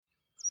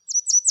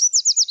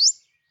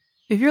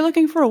If you're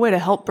looking for a way to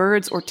help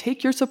birds or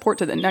take your support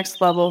to the next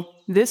level,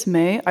 this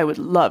May I would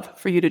love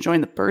for you to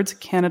join the Birds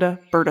Canada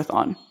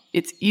Birdathon.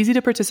 It's easy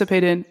to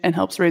participate in and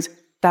helps raise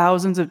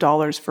thousands of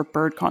dollars for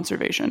bird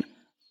conservation.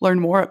 Learn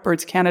more at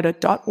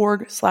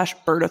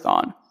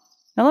birdscanada.org/birdathon.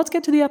 Now let's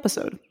get to the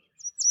episode.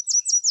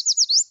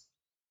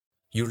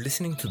 You're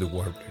listening to The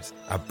Warblers,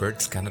 a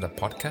Birds Canada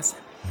podcast,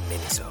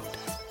 Minisode.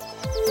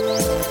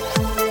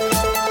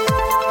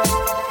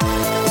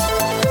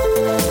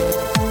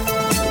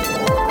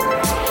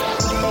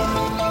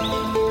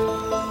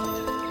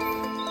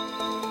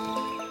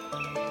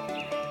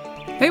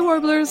 Hey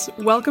Warblers,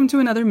 welcome to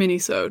another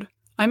Minisode.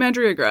 I'm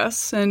Andrea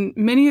Gress, and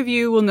many of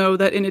you will know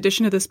that in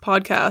addition to this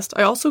podcast,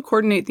 I also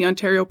coordinate the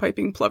Ontario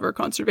Piping Plover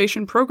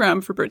Conservation Program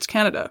for Birds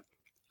Canada.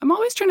 I'm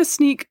always trying to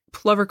sneak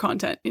plover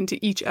content into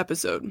each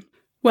episode.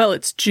 Well,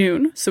 it's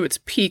June, so it's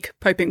peak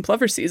Piping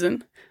Plover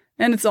season,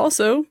 and it's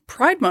also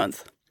Pride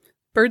Month.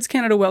 Birds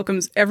Canada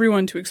welcomes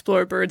everyone to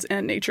explore birds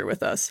and nature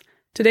with us.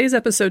 Today's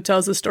episode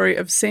tells the story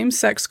of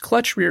same-sex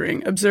clutch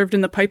rearing observed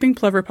in the piping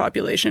plover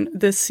population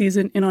this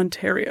season in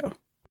Ontario.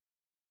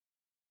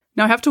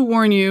 Now, I have to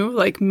warn you,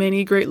 like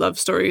many great love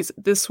stories,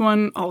 this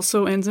one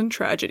also ends in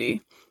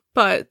tragedy,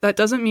 but that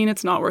doesn't mean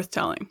it's not worth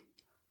telling.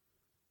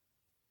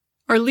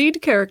 Our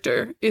lead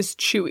character is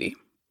Chewie.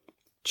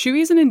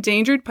 Chewie is an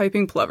endangered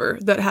piping plover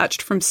that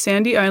hatched from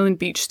Sandy Island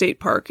Beach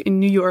State Park in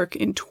New York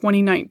in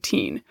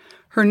 2019.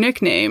 Her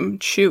nickname,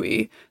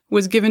 Chewie,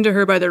 was given to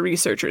her by the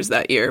researchers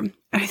that year, and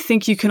I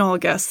think you can all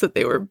guess that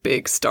they were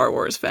big Star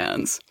Wars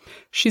fans.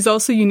 She's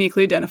also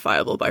uniquely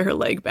identifiable by her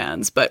leg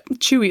bands, but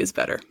Chewie is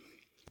better.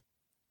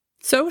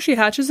 So she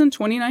hatches in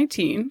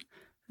 2019.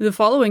 The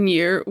following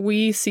year,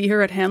 we see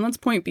her at Hanlan's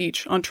Point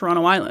Beach on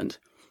Toronto Island.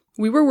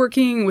 We were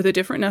working with a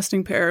different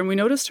nesting pair, and we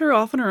noticed her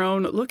off on her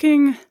own,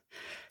 looking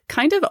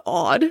kind of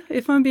odd,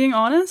 if I'm being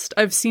honest.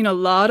 I've seen a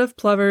lot of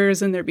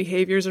plovers and their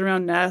behaviors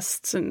around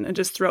nests and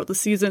just throughout the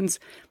seasons.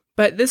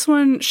 But this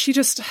one, she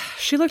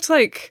looked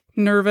like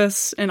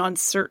nervous and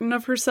uncertain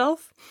of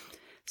herself.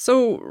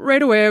 So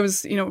right away, I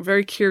was,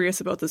 very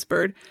curious about this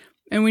bird.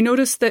 And we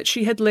noticed that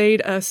she had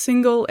laid a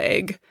single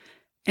egg.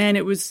 And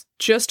it was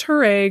just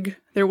her egg.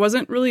 There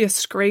wasn't really a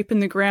scrape in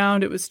the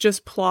ground. It was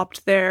just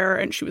plopped there.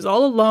 And she was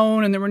all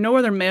alone. And there were no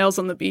other males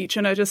on the beach.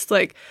 And I just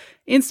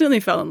instantly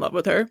fell in love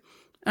with her.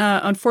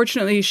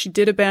 Unfortunately, she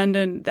did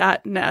abandon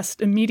that nest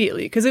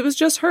immediately because it was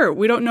just her.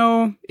 We don't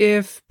know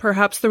if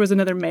perhaps there was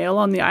another male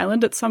on the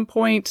island at some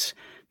point.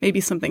 Maybe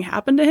something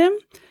happened to him.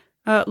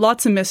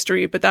 Lots of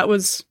mystery, but that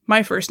was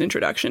my first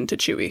introduction to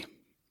Chewie.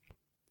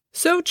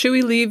 So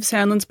Chewie leaves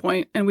Hanlan's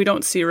Point and we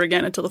don't see her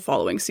again until the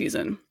following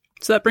season.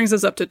 So that brings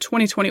us up to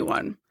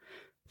 2021.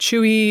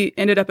 Chewie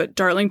ended up at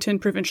Darlington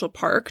Provincial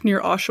Park near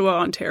Oshawa,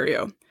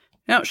 Ontario.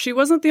 Now, she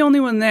wasn't the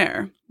only one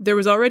there. There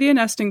was already a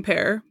nesting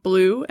pair,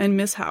 Blue and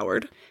Miss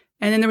Howard,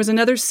 and then there was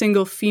another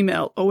single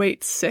female,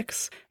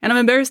 086. And I'm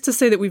embarrassed to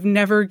say that we've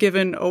never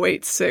given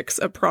 086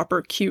 a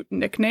proper cute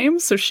nickname,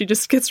 so she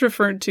just gets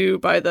referred to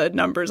by the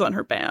numbers on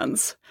her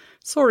bands.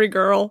 Sorry,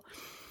 girl.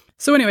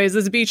 So anyways,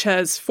 this beach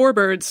has 4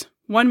 birds,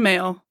 1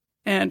 male,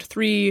 and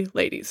 3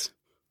 ladies.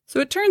 So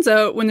it turns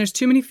out when there's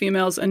too many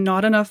females and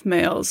not enough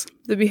males,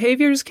 the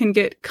behaviors can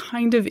get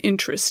kind of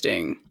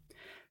interesting.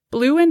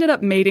 Blue ended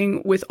up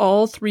mating with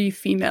all 3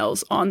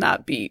 females on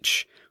that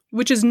beach,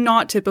 which is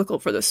not typical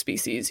for the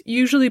species.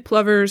 Usually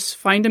plovers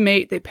find a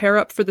mate, they pair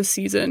up for the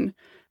season,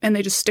 and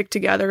they just stick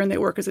together and they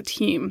work as a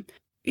team.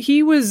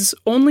 He was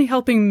only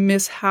helping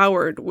Miss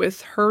Howard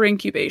with her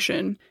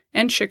incubation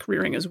and chick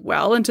rearing as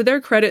well, and to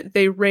their credit,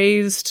 they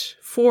raised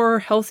 4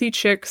 healthy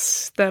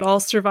chicks that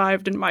all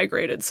survived and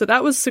migrated, so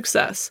that was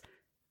success.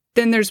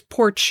 Then there's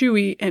poor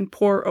Chewie and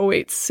poor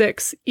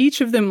 086,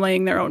 each of them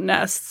laying their own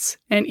nests,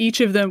 and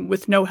each of them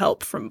with no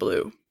help from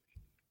Blue.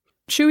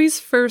 Chewie's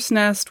first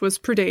nest was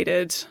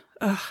predated.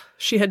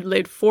 She had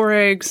laid 4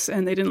 eggs,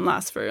 and they didn't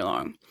last very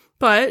long.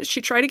 But she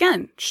tried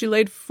again. She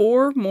laid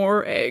 4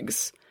 more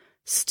eggs.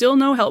 Still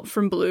no help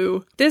from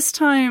Blue. This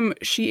time,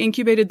 she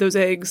incubated those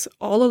eggs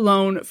all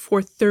alone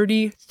for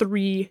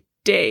 33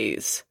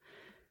 days.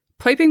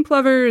 Piping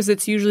plovers,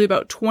 it's usually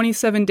about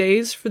 27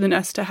 days for the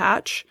nest to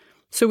hatch.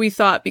 So we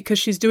thought because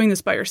she's doing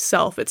this by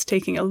herself, it's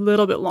taking a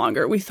little bit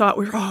longer. We thought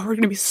we're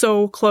going to be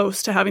so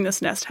close to having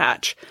this nest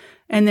hatch.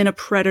 And then a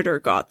predator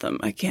got them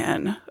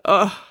again.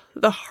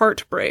 The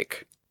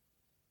heartbreak.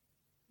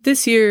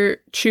 This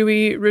year,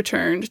 Chewie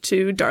returned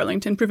to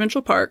Darlington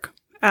Provincial Park,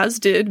 as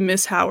did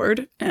Miss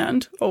Howard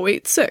and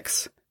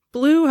 086.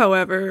 Blue,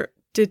 however,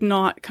 did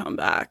not come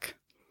back.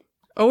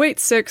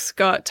 086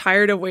 got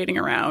tired of waiting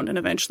around and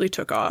eventually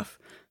took off,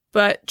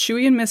 but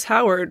Chewie and Miss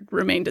Howard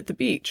remained at the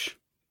beach.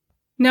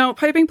 Now,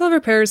 piping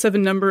plover pairs have a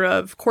number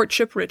of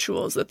courtship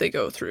rituals that they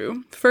go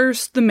through.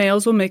 First, the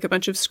males will make a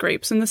bunch of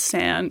scrapes in the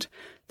sand.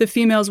 The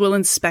females will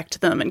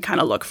inspect them and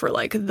kind of look for,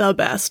 the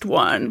best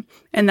one,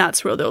 and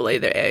that's where they'll lay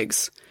their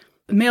eggs.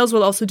 The males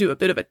will also do a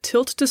bit of a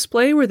tilt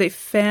display where they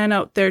fan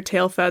out their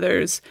tail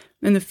feathers,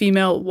 and the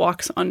female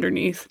walks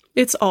underneath.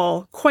 It's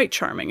all quite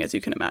charming, as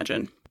you can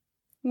imagine.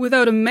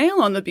 Without a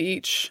male on the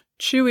beach,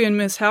 Chewie and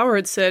Miss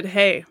Howard said,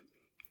 hey,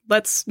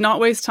 let's not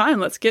waste time.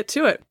 Let's get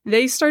to it.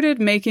 They started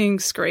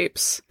making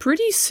scrapes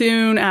pretty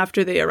soon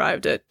after they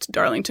arrived at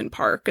Darlington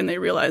Park and they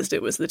realized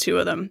it was the two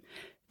of them.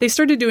 They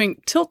started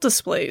doing tilt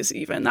displays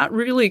even. That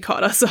really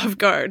caught us off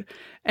guard.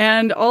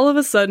 And all of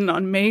a sudden,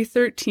 on May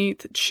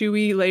 13th,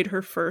 Chewie laid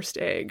her first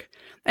egg.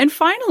 And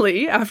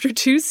finally, after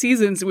 2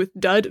 seasons with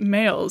dud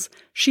males,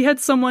 she had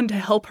someone to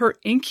help her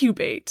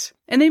incubate.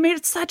 And they made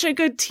it such a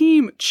good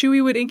team.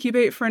 Chewie would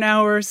incubate for an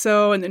hour or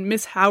so, and then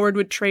Miss Howard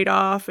would trade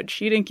off, and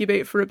she'd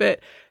incubate for a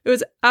bit. It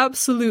was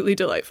absolutely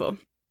delightful.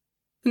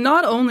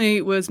 Not only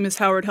was Miss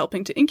Howard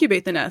helping to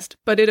incubate the nest,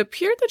 but it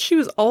appeared that she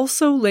was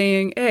also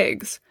laying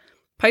eggs.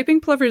 Piping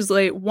plovers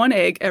lay 1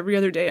 egg every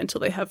other day until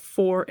they have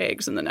 4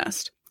 eggs in the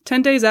nest.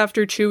 10 days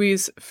after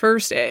Chewie's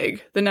first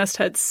egg, the nest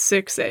had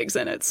 6 eggs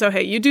in it. So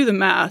hey, you do the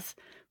math.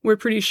 We're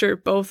pretty sure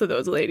both of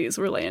those ladies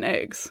were laying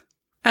eggs.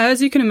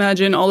 As you can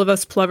imagine, all of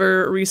us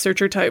plover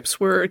researcher types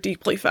were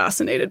deeply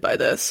fascinated by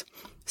this.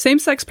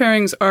 Same-sex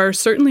pairings are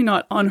certainly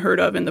not unheard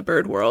of in the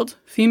bird world.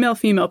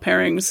 Female-female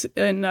pairings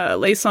in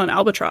Laysan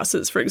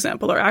albatrosses, for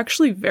example, are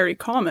actually very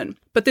common.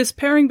 But this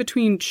pairing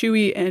between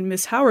Chewie and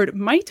Miss Howard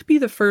might be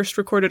the first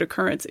recorded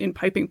occurrence in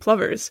piping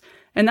plovers,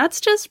 and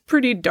that's just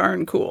pretty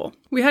darn cool.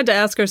 We had to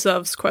ask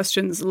ourselves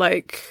questions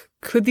like,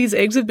 could these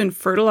eggs have been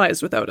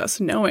fertilized without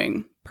us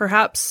knowing?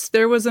 Perhaps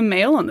there was a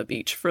male on the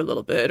beach for a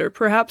little bit, or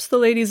perhaps the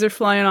ladies are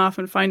flying off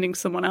and finding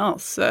someone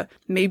else.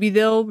 Maybe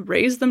they'll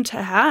raise them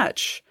to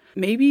hatch.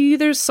 Maybe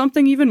there's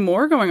something even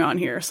more going on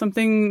here,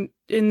 something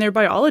in their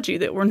biology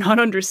that we're not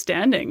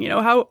understanding. You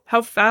know,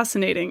 how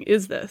fascinating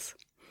is this?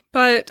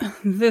 But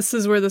this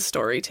is where the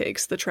story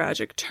takes the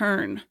tragic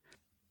turn.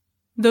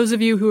 Those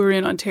of you who are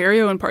in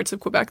Ontario and parts of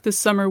Quebec this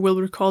summer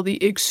will recall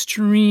the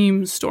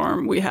extreme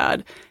storm we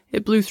had.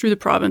 It blew through the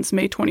province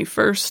May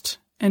 21st,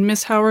 and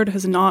Miss Howard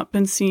has not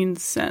been seen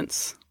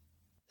since.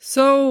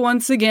 So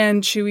once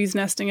again, Chewie's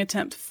nesting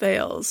attempt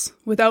fails.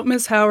 Without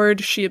Miss Howard,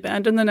 she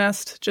abandoned the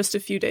nest just a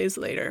few days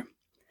later.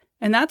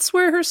 And that's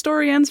where her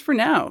story ends for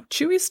now.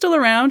 Chewie's still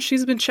around.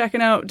 She's been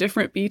checking out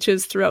different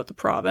beaches throughout the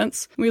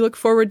province. We look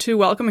forward to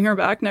welcoming her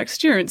back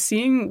next year and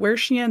seeing where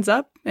she ends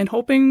up and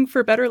hoping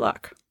for better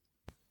luck.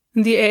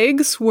 The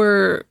eggs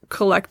were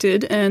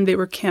collected and they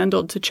were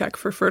candled to check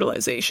for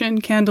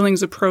fertilization. Candling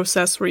is a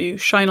process where you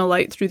shine a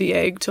light through the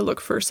egg to look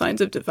for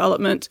signs of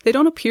development. They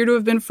don't appear to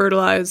have been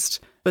fertilized,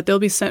 but they'll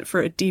be sent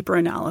for a deeper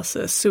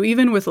analysis. So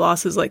even with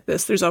losses like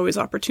this, there's always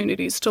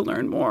opportunities to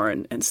learn more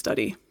and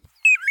study.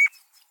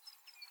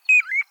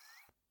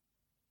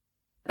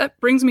 That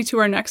brings me to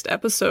our next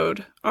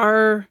episode.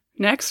 Our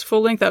next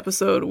full-length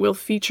episode will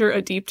feature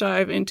a deep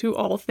dive into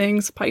all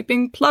things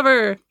piping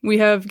plover. We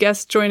have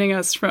guests joining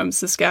us from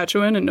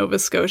Saskatchewan and Nova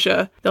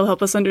Scotia. They'll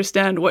help us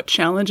understand what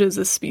challenges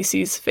this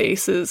species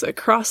faces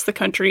across the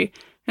country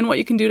and what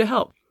you can do to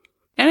help.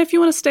 And if you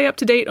want to stay up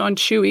to date on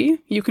Chewie,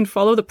 you can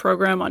follow the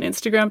program on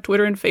Instagram,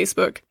 Twitter, and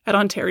Facebook at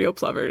Ontario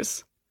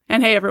Plovers.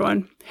 And hey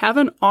everyone, have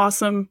an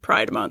awesome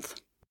Pride Month.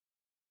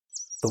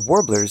 The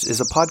Warblers is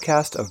a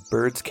podcast of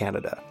Birds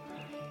Canada.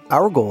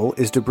 Our goal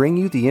is to bring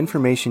you the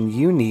information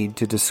you need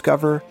to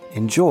discover,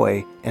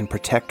 enjoy, and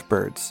protect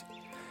birds.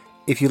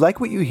 If you like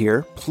what you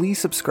hear, please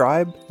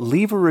subscribe,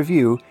 leave a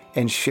review,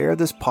 and share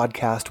this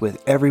podcast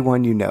with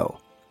everyone you know.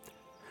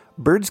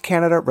 Birds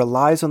Canada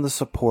relies on the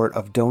support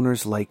of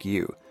donors like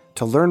you.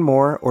 To learn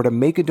more or to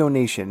make a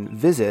donation,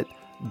 visit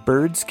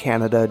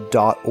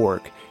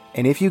birdscanada.org.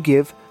 And if you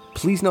give,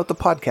 please note the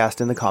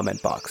podcast in the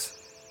comment box.